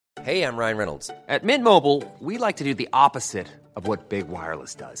Hey, I'm Ryan Reynolds. At Mint Mobile, we like to do the opposite of what Big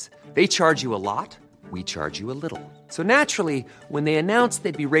Wireless does. They charge you a lot, we charge you a little. So naturally, when they announced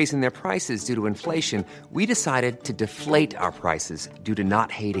they'd be raising their prices due to inflation, we decided to deflate our prices due to not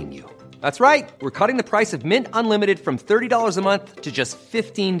hating you. That's right. We're cutting the price of Mint Unlimited from $30 a month to just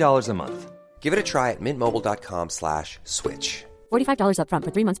 $15 a month. Give it a try at mintmobile.com/switch. $45 up front for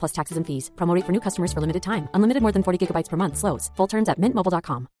 3 months plus taxes and fees. Promo rate for new customers for limited time. Unlimited more than 40 gigabytes per month. Slows full terms at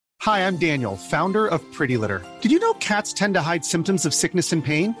mintmobile.com. Hi, I'm Daniel, founder of Pretty Litter. Did you know cats tend to hide symptoms of sickness and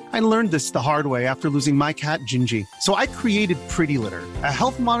pain? I learned this the hard way after losing my cat, Gingy. So I created Pretty Litter, a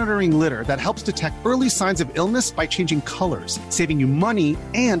health monitoring litter that helps detect early signs of illness by changing colors, saving you money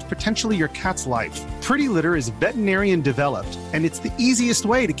and potentially your cat's life. Pretty Litter is veterinarian developed, and it's the easiest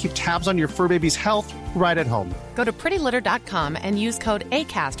way to keep tabs on your fur baby's health right at home. Go to prettylitter.com and use code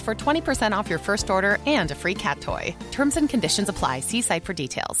ACAST for 20% off your first order and a free cat toy. Terms and conditions apply. See site for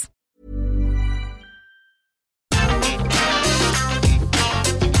details.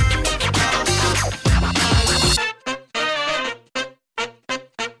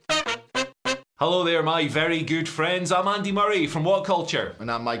 Hello there, my very good friends. I'm Andy Murray from What Culture.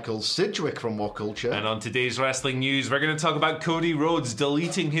 And I'm Michael Sidgwick from What Culture. And on today's wrestling news, we're going to talk about Cody Rhodes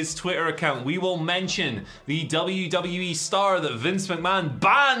deleting his Twitter account. We will mention the WWE star that Vince McMahon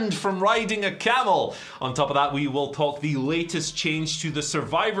banned from riding a camel. On top of that, we will talk the latest change to the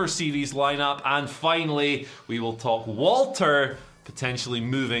Survivor Series lineup. And finally, we will talk Walter potentially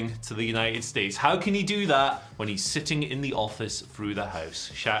moving to the United States. How can he do that when he's sitting in the office through the house?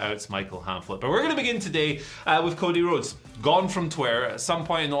 Shout out to Michael Hamflett. But we're going to begin today with Cody Rhodes. Gone from Twitter. At some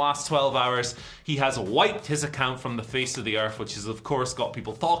point in the last 12 hours, he has wiped his account from the face of the earth, which has, of course, got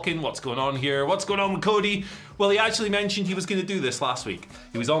people talking. What's going on here? What's going on with Cody? Well, he actually mentioned he was going to do this last week.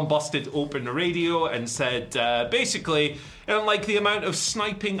 He was on Busted Open Radio and said, basically, I don't like the amount of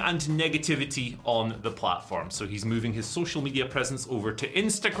sniping and negativity on the platform. So he's moving his social media presence over to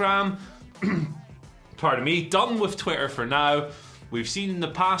Instagram. Pardon me. Done with Twitter for now. We've seen in the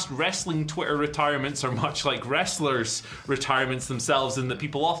past wrestling Twitter retirements are much like wrestlers' retirements themselves in that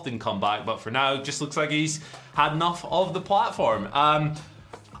people often come back. But for now, it just looks like he's had enough of the platform.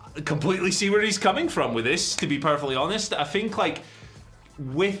 Completely see where he's coming from with this, to be perfectly honest. I think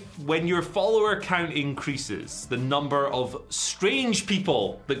when your follower count increases, the number of strange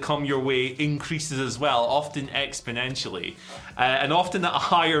people that come your way increases as well, often exponentially, and often at a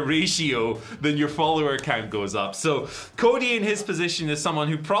higher ratio than your follower count goes up. So Cody in his position is someone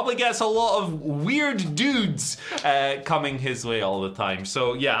who probably gets a lot of weird dudes coming his way all the time.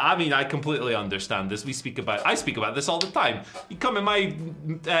 So yeah, I mean, I completely understand this. I speak about this all the time. You come in my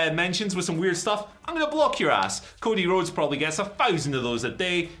mentions with some weird stuff, I'm going to block your ass. Cody Rhodes probably gets 1,000 of those a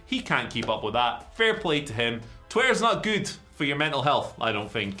day. He can't keep up with that. Fair play to him. Twitter's not good for your mental health, I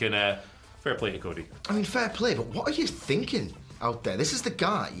don't think. And fair play to Cody. I mean, fair play, but what are you thinking out there? This is the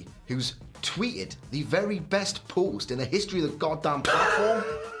guy who's tweeted the very best post in the history of the goddamn platform.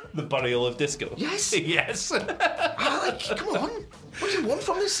 The burial of disco. Yes. Yes. Come on. What do you want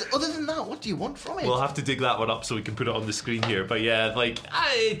from this? Other than that, what do you want from it? We'll have to dig that one up so we can put it on the screen here. But yeah,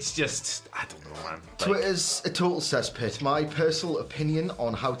 it's just, I don't know, man. Twitter's a total cesspit. My personal opinion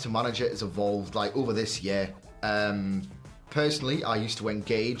on how to manage it has evolved over this year. Personally, I used to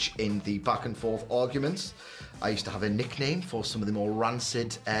engage in the back and forth arguments. I used to have a nickname for some of the more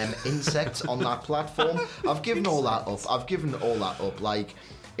rancid insects on that platform. I've given all that up.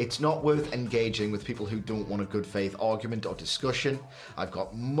 It's not worth engaging with people who don't want a good faith argument or discussion. I've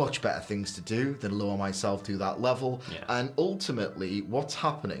got much better things to do than lower myself to that level. Yeah. And ultimately, what's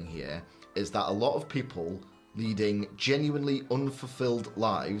happening here is that a lot of people leading genuinely unfulfilled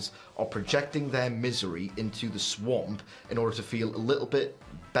lives are projecting their misery into the swamp in order to feel a little bit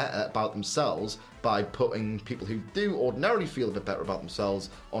better about themselves by putting people who do ordinarily feel a bit better about themselves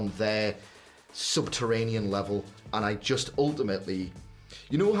on their subterranean level. And I just ultimately...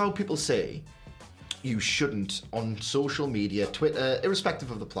 You know how people say you shouldn't, on social media, Twitter,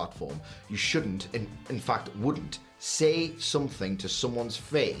 irrespective of the platform, you shouldn't, in fact wouldn't, say something to someone's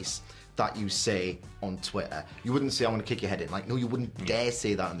face that you say on Twitter. You wouldn't say, I want to kick your head in. No, you wouldn't dare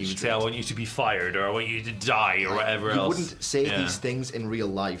say that on the street. You would say, I want you to be fired, or I want you to die, or whatever else. You wouldn't say these things in real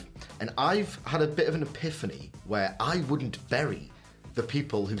life. And I've had a bit of an epiphany where I wouldn't bury the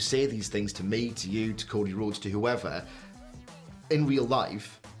people who say these things to me, to you, to Cody Rhodes, to whoever, in real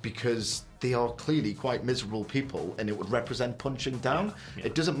life, because they are clearly quite miserable people and it would represent punching down. Yeah.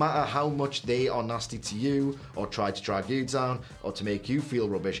 It doesn't matter how much they are nasty to you or try to drag you down or to make you feel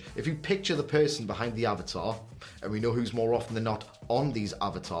rubbish. If you picture the person behind the avatar, and we know who's more often than not on these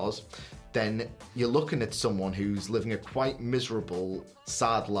avatars, then you're looking at someone who's living a quite miserable,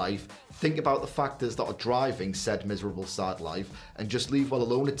 sad life. Think about the factors that are driving said miserable, sad life, and just leave well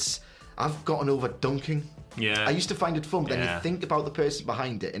alone. I've gotten over dunking. Yeah. I used to find it fun, but then you think about the person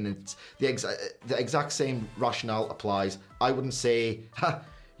behind it, and it's the exact same rationale applies. I wouldn't say,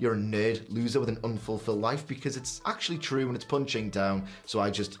 you're a nerd loser with an unfulfilled life, because it's actually true and it's punching down, so I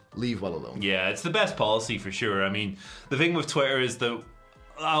just leave well alone. Yeah, it's the best policy for sure. I mean, the thing with Twitter is that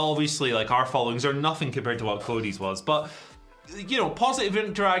obviously, like, our followings are nothing compared to what Cody's was, but, you know, positive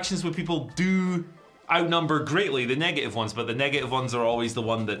interactions with people do outnumber greatly the negative ones, but the negative ones are always the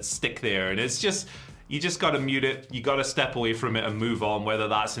one that stick there, and it's just... You just got to mute it, you got to step away from it and move on, whether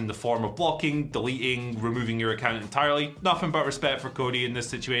that's in the form of blocking, deleting, removing your account entirely. Nothing but respect for Cody in this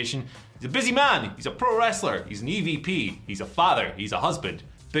situation. He's a busy man, he's a pro wrestler, he's an EVP, he's a father, he's a husband.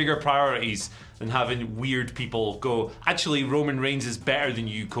 Bigger priorities than having weird people go, actually Roman Reigns is better than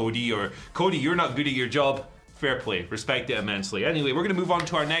you, Cody, or Cody, you're not good at your job. Fair play, respect it immensely. Anyway, we're going to move on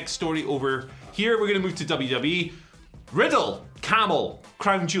to our next story over here. We're going to move to WWE. Riddle, Camel,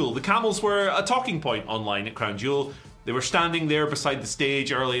 Crown Jewel. The Camels were a talking point online at Crown Jewel. They were standing there beside the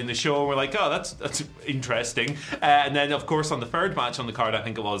stage early in the show, and we're like, oh, that's interesting. And then, of course, on the third match on the card, I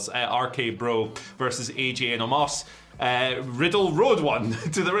think it was RK Bro versus AJ and Omos. Riddle rode one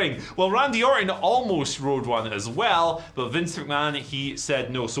to the ring. Well, Randy Orton almost rode one as well, but Vince McMahon, he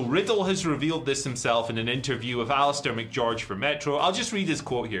said no. So Riddle has revealed this himself in an interview with Alistair McGeorge for Metro. I'll just read his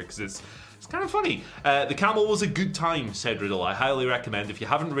quote here because it's kind of funny. The camel was a good time, said Riddle. I highly recommend, if you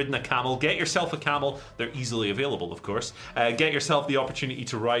haven't ridden a camel, get yourself a camel. They're easily available, of course. Get yourself the opportunity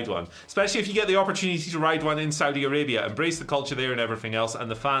to ride one. Especially if you get the opportunity to ride one in Saudi Arabia. Embrace the culture there and everything else, and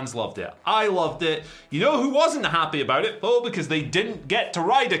the fans loved it. I loved it. You know who wasn't happy about it? Oh, because they didn't get to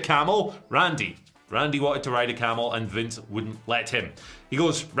ride a camel? Randy. Randy wanted to ride a camel and Vince wouldn't let him. He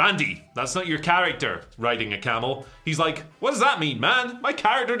goes, Randy, that's not your character, riding a camel. He's like, what does that mean, man? My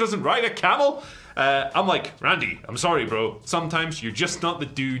character doesn't ride a camel? I'm like, Randy, I'm sorry, bro. Sometimes you're just not the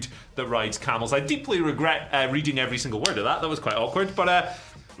dude that rides camels. I deeply regret reading every single word of that. That was quite awkward. But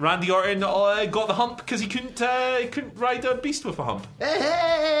Randy Orton got the hump because he couldn't ride a beast with a hump.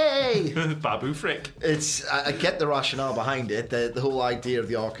 Hey! Babu Frick. I get the rationale behind it. The whole idea of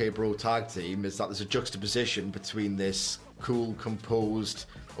the RK Bro tag team is that there's a juxtaposition between this cool, composed,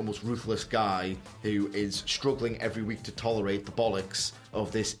 almost ruthless guy who is struggling every week to tolerate the bollocks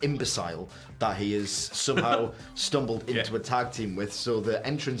of this imbecile that he has somehow stumbled into a tag team with. So the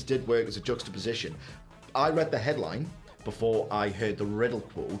entrance did work as a juxtaposition. I read the headline before I heard the Riddle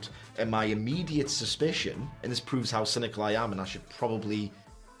quote, and my immediate suspicion, and this proves how cynical I am, and I should probably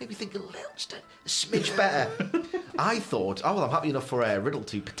maybe think a smidge better. I thought, oh well, I'm happy enough for Riddle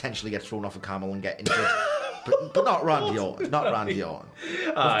to potentially get thrown off a camel and get injured, but not Randy Orton. Not Randy Orton.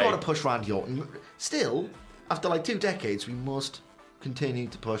 We've got to push Randy Orton. Still, after like 2 decades, we must continue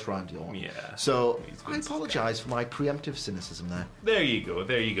to push Randy Orton. Yeah. So I apologise for my preemptive cynicism there. There you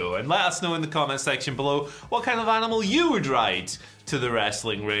go. And let us know in the comment section below what kind of animal you would ride to the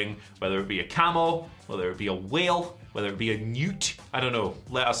wrestling ring, whether it be a camel, whether it be a whale, whether it be a newt. I don't know.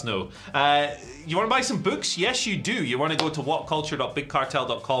 Let us know. You want to buy some books? Yes, you do. You want to go to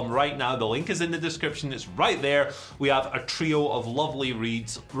whatculture.bigcartel.com right now. The link is in the description. It's right there. We have a trio of lovely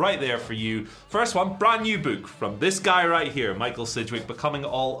reads right there for you. First one, brand new book from this guy right here, Michael Sidgwick, Becoming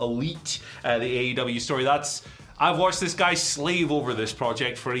All Elite, the AEW story. I've watched this guy slave over this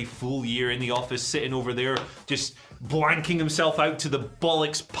project for a full year in the office, sitting over there, just blanking himself out to the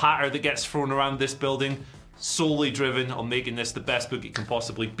bollocks patter that gets thrown around this building. Solely driven on making this the best book it can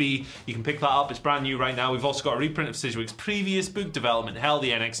possibly be. You can pick that up. It's brand new right now. We've also got a reprint of Sidgwick's previous book, Development Hell,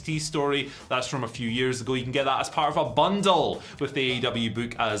 the NXT story. That's from a few years ago. You can get that as part of a bundle with the AEW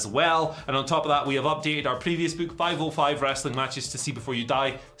book as well. And on top of that, we have updated our previous book, 505 Wrestling Matches to See Before You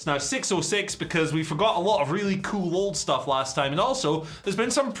Die. It's now 606 because we forgot a lot of really cool old stuff last time. And also, there's been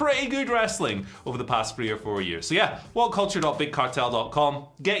some pretty good wrestling over the past 3 or 4 years. So yeah, whatculture.bigcartel.com.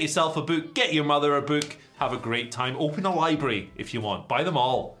 Get yourself a book. Get your mother a book. Have a great time. Open a library if you want. Buy them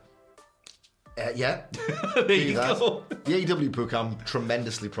all. Yeah. There you go. The AEW book I'm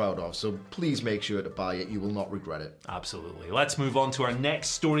tremendously proud of, so please make sure to buy it. You will not regret it. Absolutely. Let's move on to our next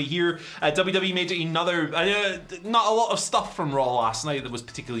story here. WWE made another, not a lot of stuff from Raw last night that was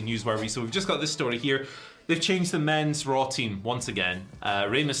particularly newsworthy, so we've just got this story here. They've changed the men's Raw team once again.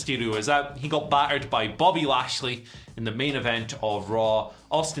 Rey Mysterio is out. He got battered by Bobby Lashley in the main event of Raw.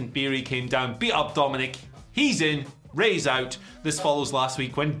 Austin Theory came down, beat up Dominic. He's in. Ray's out. This follows last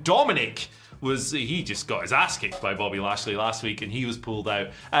week when Dominic he just got his ass kicked by Bobby Lashley last week and he was pulled out.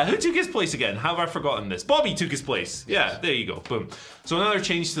 Who took his place again? How have I forgotten this? Bobby took his place. Yeah, there you go. Boom. So another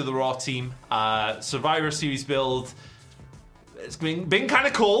change to the Raw team. Survivor Series build. It's been kind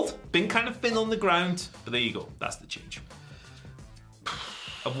of cold, been kind of thin on the ground, but there you go. That's the change.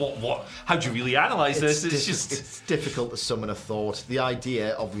 What? How do you really analyse this? It's difficult to summon a thought. The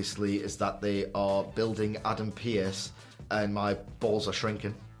idea, obviously, is that they are building Adam Pearce, and my balls are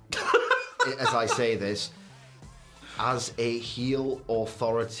shrinking as I say this, as a heel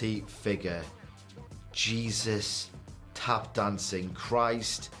authority figure. Jesus, tap dancing,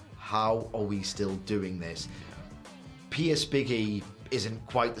 Christ, how are we still doing this? Pierce Big E isn't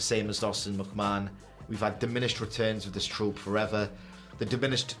quite the same as Austin McMahon. We've had diminished returns of this trope forever. The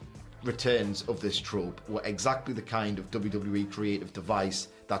diminished returns of this trope were exactly the kind of WWE creative device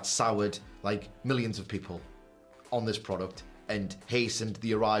that soured like millions of people on this product and hastened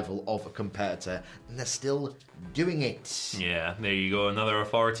the arrival of a competitor, and they're still doing it. Yeah, there you go. Another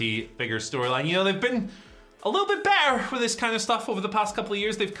authority figure storyline. You know, they've been a little bit better with this kind of stuff over the past couple of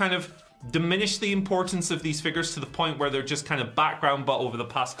years. They've kind of diminish the importance of these figures to the point where they're just kind of background, but over the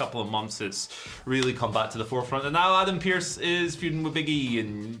past couple of months it's really come back to the forefront. And now Adam Pearce is feuding with Big E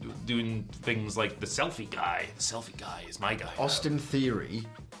and doing things like the selfie guy. The selfie guy is my guy. Austin Theory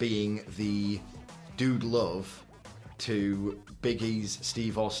being the dude love to Big E's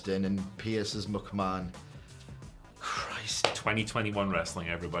Steve Austin and Pearce's McMahon. Christ. 2021 wrestling,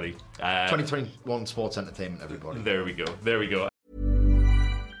 everybody. 2021 sports entertainment, everybody. There we go.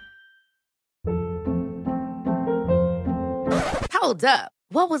 Hold up.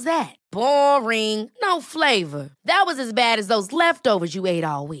 What was that? Boring. No flavor. That was as bad as those leftovers you ate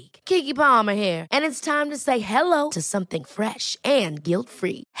all week. Keke Palmer here, and it's time to say hello to something fresh and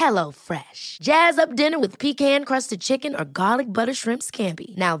guilt-free. Hello Fresh. Jazz up dinner with pecan-crusted chicken or garlic butter shrimp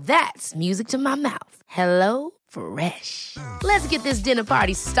scampi. Now that's music to my mouth. Hello Fresh. Let's get this dinner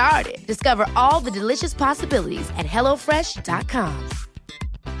party started. Discover all the delicious possibilities at HelloFresh.com.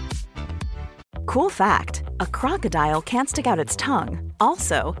 Cool fact, a crocodile can't stick out its tongue.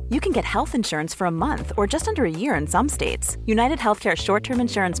 Also, you can get health insurance for a month or just under a year in some states. United Healthcare short-term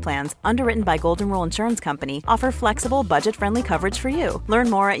insurance plans, underwritten by Golden Rule Insurance Company, offer flexible, budget-friendly coverage for you. Learn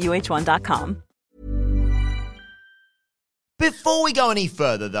more at UH1.com. Before we go any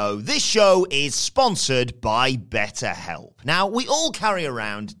further, though, this show is sponsored by BetterHelp. Now, we all carry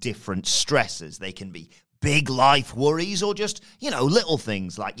around different stressors. They can be big life worries or just, little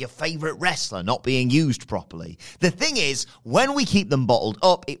things like your favorite wrestler not being used properly. The thing is, when we keep them bottled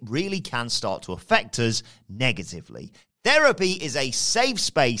up, it really can start to affect us negatively. Therapy is a safe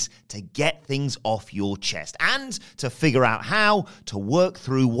space to get things off your chest and to figure out how to work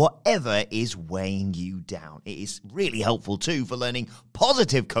through whatever is weighing you down. It is really helpful too for learning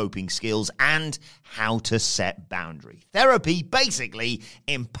positive coping skills and how to set boundaries. Therapy basically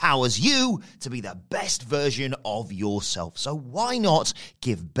empowers you to be the best version of yourself. So why not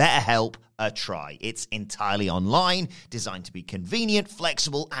give BetterHelp a try? It's entirely online, designed to be convenient,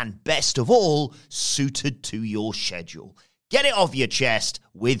 flexible, and best of all, suited to your schedule. Get it off your chest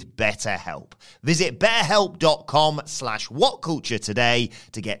with BetterHelp. Visit betterhelp.com/whatculture today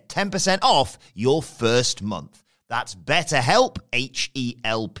to get 10% off your first month. That's BetterHelp,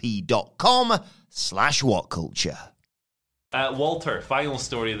 HELP.com/whatculture. Walter, final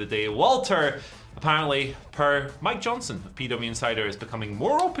story of the day. Walter, apparently, per Mike Johnson of PW Insider, is becoming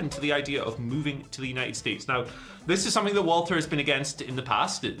more open to the idea of moving to the United States. Now, this is something that Walter has been against in the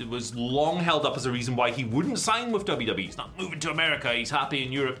past. It was long held up as a reason why he wouldn't sign with WWE. He's not moving to America. He's happy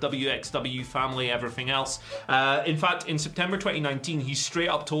in Europe, WXW, family, everything else. In fact, in September 2019, he straight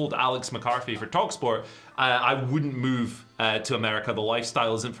up told Alex McCarthy for TalkSport, I wouldn't move to America. The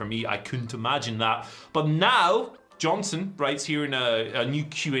lifestyle isn't for me. I couldn't imagine that. But now Johnson writes here in a new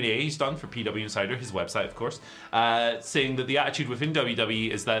Q&A he's done for PW Insider, his website, of course, saying that the attitude within WWE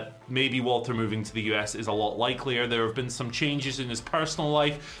is that maybe Walter moving to the US is a lot likelier. There have been some changes in his personal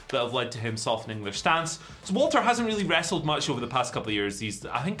life that have led to him softening their stance. So Walter hasn't really wrestled much over the past couple of years. He's,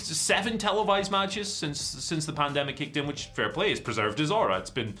 I think, 7 televised matches since the pandemic kicked in, which, fair play, has preserved his aura.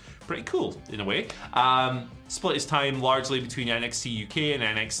 It's been pretty cool, in a way. Split his time largely between NXT UK and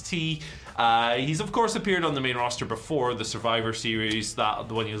NXT. He's of course appeared on the main roster before, the Survivor Series, the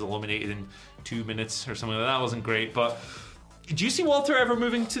one he was eliminated in 2 minutes or something like that. Wasn't great, but do you see Walter ever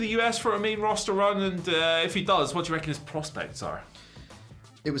moving to the US for a main roster run? And if he does, what do you reckon his prospects are?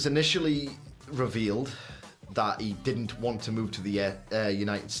 It was initially revealed that he didn't want to move to the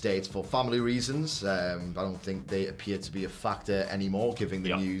United States for family reasons. I don't think they appear to be a factor anymore, given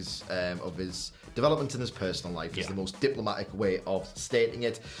the news of his development in his personal life is the most diplomatic way of stating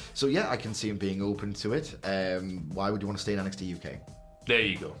it. So yeah, I can see him being open to it. Why would you want to stay in NXT UK? There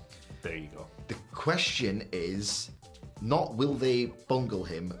you go. The question is not will they bungle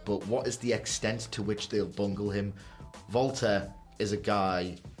him, but what is the extent to which they'll bungle him? Walter is a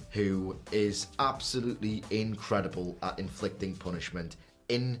guy who is absolutely incredible at inflicting punishment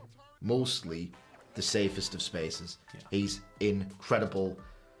in mostly the safest of spaces. Yeah. He's incredible.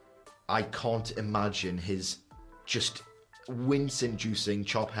 I can't imagine his just wince-inducing,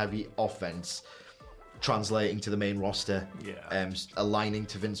 chop-heavy offense translating to the main roster, aligning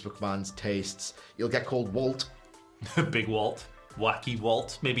to Vince McMahon's tastes. He'll get called Walt. Big Walt. Wacky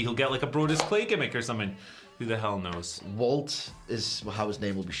Walt. Maybe he'll get like a Brodus Clay gimmick or something. Who the hell knows? Walt is how his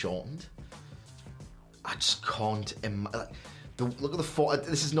name will be shortened. I just can't imagine. Look at the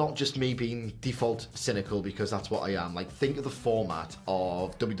this is not just me being default cynical, because that's what I am. Like, think of the format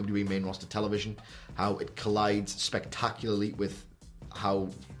of WWE main roster television, how it collides spectacularly with how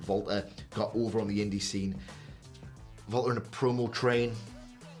Walter got over on the indie scene. Walter in a promo train.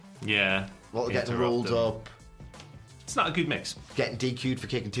 Yeah. Walter getting rolled up. It's not a good mix. Getting DQ'd for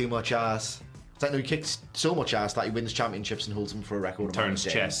kicking too much ass. It's like, no, he kicks so much ass that he wins championships and holds them for a record. Turns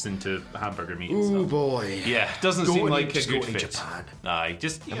chests into hamburger meat and Ooh, stuff. Boy. Yeah, doesn't seem like a good fit. Japan. Aye,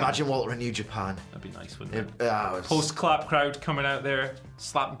 just imagine Walter in New Japan. That'd be nice, wouldn't it? Post-clap crowd coming out there,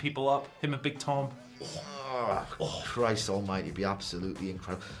 slapping people up. Him and Big Tom. Oh, Christ almighty, it'd be absolutely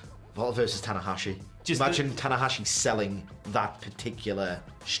incredible. Walter versus Tanahashi. Imagine Tanahashi selling that particular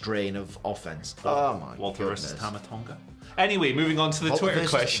strain of offense. Oh my Walter goodness. versus Tamatonga. Anyway, moving on to the Walter Twitter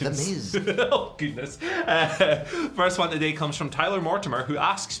questions. The Miz. Oh, goodness. First one today comes from Tyler Mortimer, who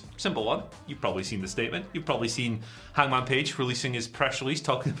asks, simple one, you've probably seen the statement. You've probably seen Hangman Page releasing his press release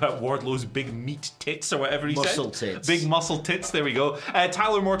talking about Wardlow's big meat tits or whatever he said. Muscle tits. Big muscle tits, there we go.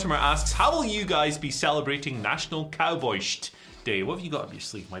 Tyler Mortimer asks, how will you guys be celebrating National Cowboy Day? What have you got up your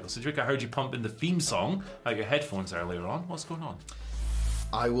sleeve, Michael Sidgwick? I heard you pumping the theme song out your headphones earlier on. What's going on?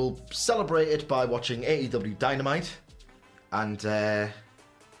 I will celebrate it by watching AEW Dynamite. And I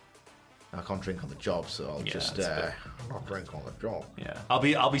can't drink on the job, so I'll just not drink on the job. Yeah,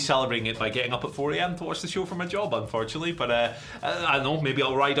 I'll be celebrating it by getting up at 4 a.m. to watch the show for my job, unfortunately. But I don't know, maybe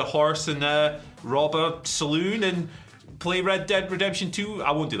I'll ride a horse and rob a saloon and play Red Dead Redemption 2.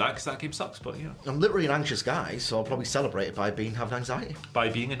 I won't do that because that game sucks. But I'm literally an anxious guy, so I'll probably celebrate it by having anxiety. By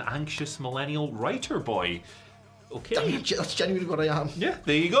being an anxious millennial writer boy. Okay. That's genuinely what I am. Yeah,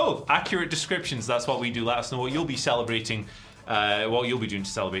 there you go. Accurate descriptions. That's what we do. Let us know what you'll be celebrating, what you'll be doing to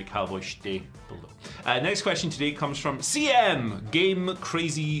celebrate Cowboy Day below. Next question today comes from CM Game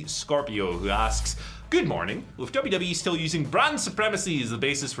Crazy Scorpio, who asks, good morning. With WWE still using brand supremacy as the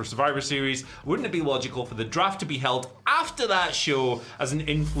basis for Survivor Series, wouldn't it be logical for the draft to be held after that show as an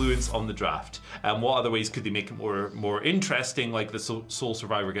influence on the draft? And what other ways could they make it more interesting, like the Sole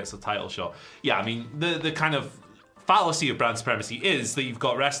Survivor gets a title shot? Yeah, I mean, the kind of fallacy of brand supremacy is that you've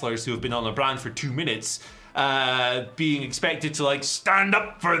got wrestlers who have been on a brand for 2 minutes being expected to like stand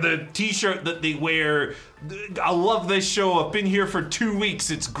up for the t-shirt that they wear. I love this show, I've been here for 2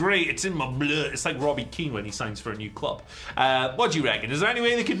 weeks, it's great, it's in my blood. It's like Robbie Keane when he signs for a new club. What do you reckon? Is there any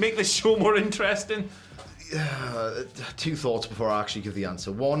way they could make this show more interesting? Two thoughts before I actually give the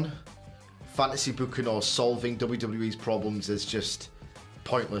answer. One, fantasy booking or solving WWE's problems is just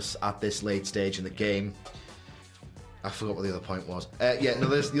pointless at this late stage in the game. I forgot what the other point was.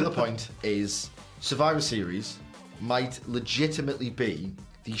 The other point is Survivor Series might legitimately be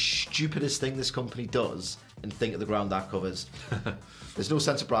the stupidest thing this company does and think of the ground that covers. There's no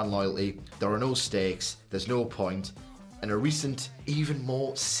sense of brand loyalty, there are no stakes, there's no point, and a recent, even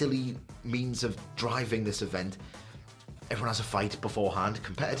more silly means of driving this event, everyone has a fight beforehand,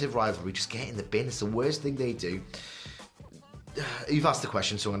 competitive rivalry, just get in the bin, it's the worst thing they do. You've asked the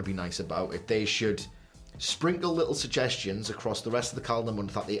question, so I'm going to be nice about it. They should sprinkle little suggestions across the rest of the calendar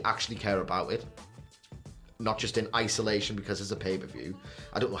month that they actually care about it, not just in isolation because it's a pay-per-view.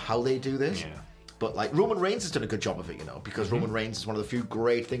 I don't know how they do this, but like Roman Reigns has done a good job of it, because Roman Reigns is one of the few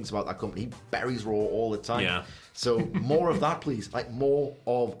great things about that company. He buries Raw all the time. Yeah. So more of that, please. Like more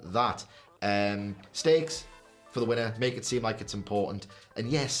of that. Stakes for the winner. Make it seem like it's important. And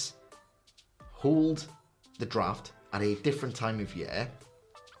yes, hold the draft at a different time of year.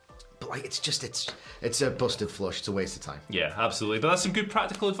 But like, it's a busted flush. It's a waste of time. Yeah, absolutely. But that's some good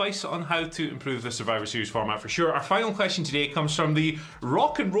practical advice on how to improve the Survivor Series format for sure. Our final question today comes from the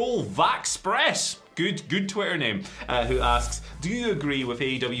Rock and Roll Vaxpress, good Twitter name, who asks, do you agree with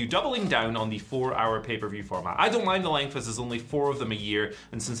AEW doubling down on the 4-hour pay-per-view format? I don't mind the length as there's only 4 of them a year,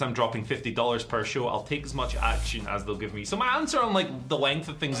 and since I'm dropping $50 per show, I'll take as much action as they'll give me. So my answer on like the length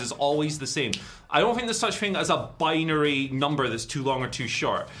of things is always the same. I don't think there's such thing as a binary number that's too long or too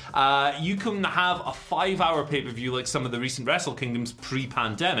short. You can have a 5-hour pay-per-view like some of the recent Wrestle Kingdoms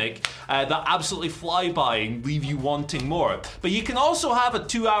pre-pandemic that absolutely fly by and leave you wanting more. But you can also have a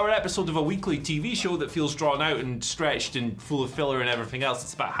 2-hour episode of a weekly TV show that feels drawn out and stretched and full of filler and everything else.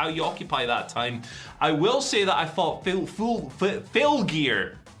 It's about how you occupy that time. I will say that I thought Phil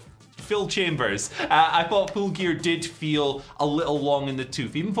Chambers. I thought Full Gear did feel a little long in the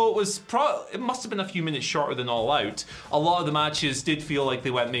tooth, even though it must have been a few minutes shorter than All Out. A lot of the matches did feel like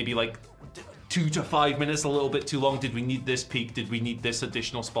they went maybe like 2 to 5 minutes, a little bit too long. Did we need this peak? Did we need this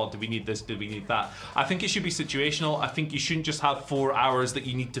additional spot? Did we need this? Did we need that? I think it should be situational. I think you shouldn't just have 4 hours that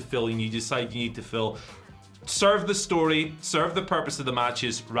you need to fill and you decide you need to fill. Serve the story, serve the purpose of the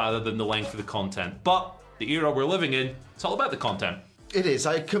matches rather than the length of the content. But the era we're living in, it's all about the content. It is.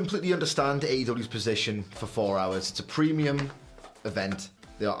 I completely understand AEW's position for 4 hours. It's a premium event.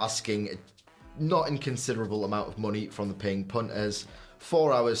 They are asking a not inconsiderable amount of money from the paying punters.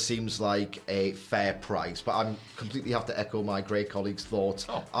 4 hours seems like a fair price, but I completely have to echo my great colleague's thoughts.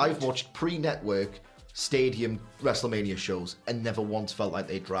 I've watched pre-network stadium WrestleMania shows and never once felt like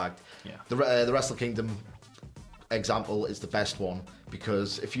they dragged. Yeah. The Wrestle Kingdom example is the best one,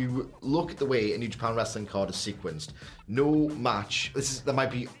 because if you look at the way a New Japan Wrestling card is sequenced, no match, there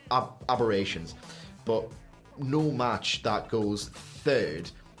might be aberrations, but no match that goes third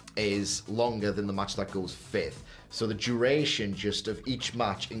is longer than the match that goes fifth. So the duration just of each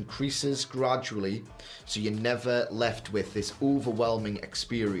match increases gradually, so you're never left with this overwhelming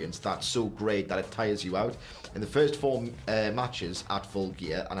experience that's so great that it tires you out. In the first 4 matches at Full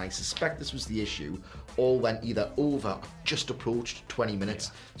Gear, and I suspect this was the issue, all went either over or just approached 20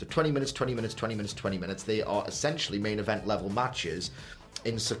 minutes. Yeah. So 20 minutes, 20 minutes, 20 minutes, 20 minutes. They are essentially main event level matches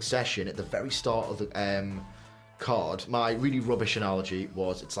in succession at the very start of the card. My really rubbish analogy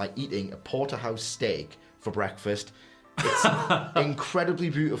was, it's like eating a porterhouse steak for breakfast. It's incredibly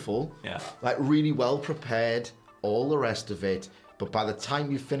beautiful, like really well prepared, all the rest of it, but by the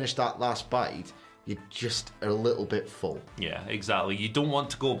time you finish that last bite, you just are a little bit full. Yeah, exactly. You don't want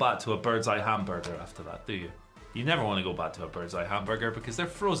to go back to a Bird's Eye hamburger after that, do you? You never want to go back to a Bird's Eye hamburger because they're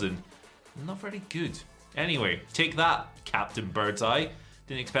frozen. Not very good. Anyway, take that, Captain Bird's Eye.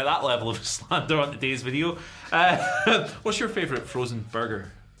 Didn't expect that level of slander on today's video. What's your favourite frozen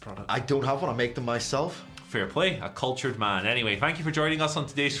burger product? I don't have one. I make them myself. Fair play, a cultured man. Anyway, thank you for joining us on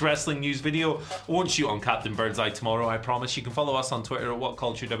today's wrestling news video. I won't shoot on Captain Birdseye tomorrow, I promise. You can follow us on Twitter at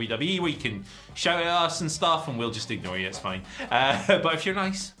WhatCultureWWE, where you can shout at us and stuff, and we'll just ignore you. It's fine. But if you're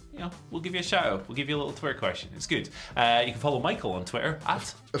nice, we'll give you a shout out. We'll give you a little Twitter question. It's good. You can follow Michael on Twitter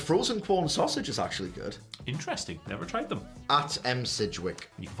at... A frozen corn sausage is actually good. Interesting. Never tried them. At M. Sidgwick.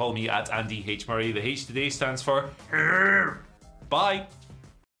 You can follow me at Andy H. Murray. The H today stands for... Bye.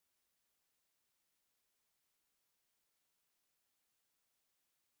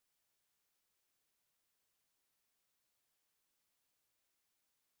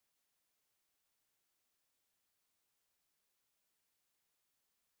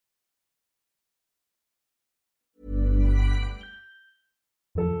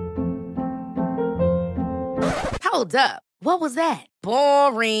 Hold up. What was that?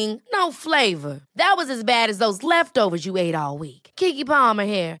 Boring. No flavor. That was as bad as those leftovers you ate all week. Keke Palmer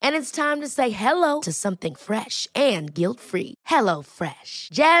here, and it's time to say hello to something fresh and guilt-free. Hello Fresh.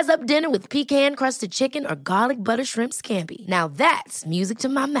 Jazz up dinner with pecan-crusted chicken or garlic butter shrimp scampi. Now that's music to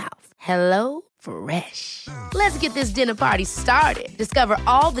my mouth. Hello Fresh. Let's get this dinner party started. Discover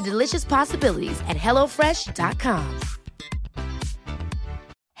all the delicious possibilities at HelloFresh.com.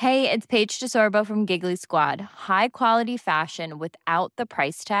 Hey, it's Paige DeSorbo from Giggly Squad. High quality fashion without the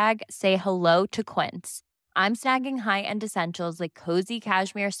price tag. Say hello to Quince. I'm snagging high-end essentials like cozy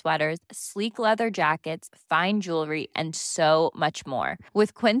cashmere sweaters, sleek leather jackets, fine jewelry, and so much more.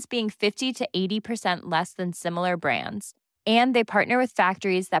 With Quince being 50 to 80% less than similar brands. And they partner with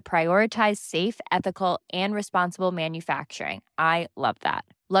factories that prioritize safe, ethical, and responsible manufacturing. I love that.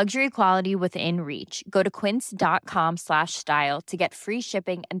 Luxury quality within reach. Go to quince.com/style to get free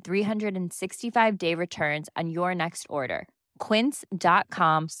shipping and 365-day returns on your next order.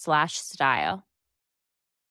 Quince.com/style.